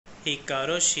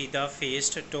Hikaru Shida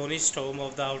faced Tony Storm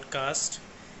of the Outcast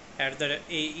at the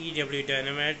AEW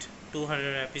Dynamite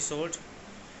 200 episode.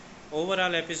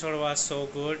 Overall episode was so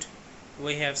good.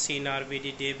 We have seen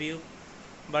RVD debut,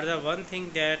 but the one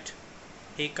thing that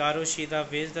Hikaru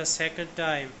Shida wins the second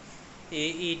time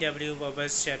AEW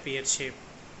Women's Championship.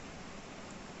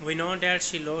 We know that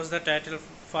she lost the title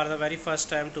for the very first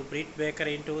time to Britt Baker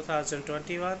in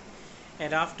 2021,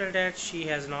 and after that she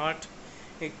has not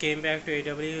came back to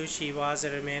AEW. She was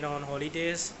remain on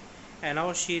holidays, and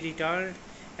now she returned,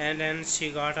 and then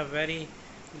she got a very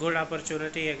good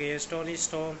opportunity against Tony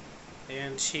Storm,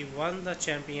 and she won the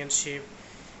championship.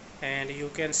 And you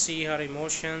can see her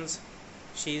emotions.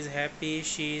 She is happy.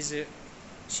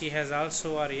 She has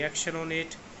also a reaction on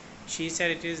it. She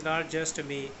said it is not just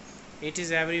me, it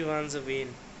is everyone's win.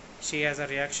 She has a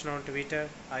reaction on Twitter.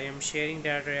 I am sharing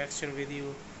that reaction with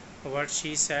you. What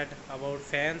she said about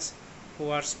fans who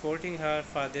are supporting her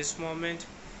for this moment.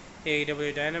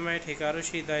 AEW Dynamite, Hikaru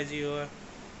Shida is your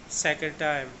second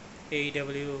time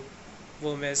AEW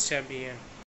Women's Champion.